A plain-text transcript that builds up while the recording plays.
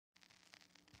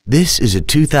This is a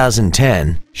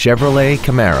 2010 Chevrolet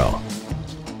Camaro.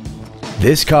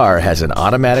 This car has an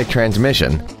automatic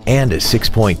transmission and a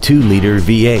 6.2-liter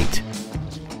V8.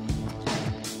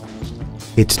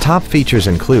 Its top features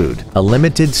include a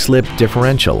limited slip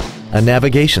differential, a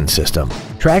navigation system,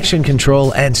 traction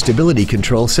control and stability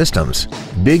control systems,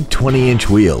 big 20-inch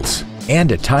wheels,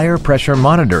 and a tire pressure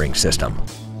monitoring system.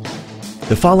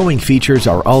 The following features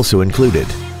are also included: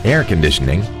 air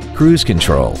conditioning, cruise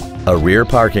control, a rear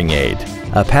parking aid,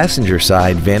 a passenger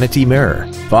side vanity mirror,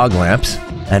 fog lamps,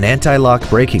 an anti-lock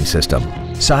braking system,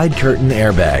 side curtain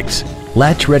airbags,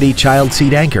 latch-ready child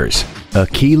seat anchors, a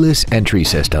keyless entry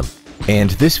system, and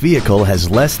this vehicle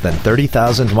has less than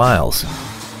 30,000 miles.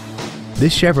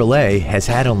 This Chevrolet has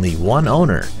had only one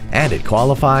owner and it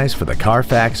qualifies for the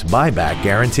Carfax buyback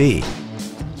guarantee.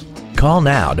 Call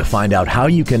now to find out how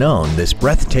you can own this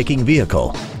breathtaking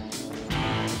vehicle.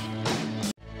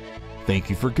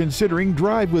 Thank you for considering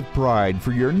Drive with Pride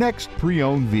for your next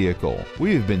pre-owned vehicle.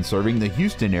 We have been serving the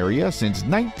Houston area since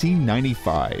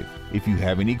 1995. If you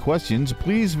have any questions,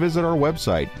 please visit our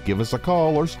website, give us a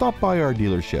call, or stop by our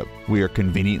dealership. We are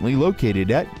conveniently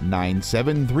located at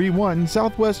 9731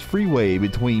 Southwest Freeway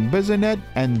between Bissonnet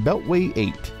and Beltway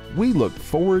 8. We look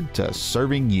forward to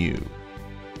serving you.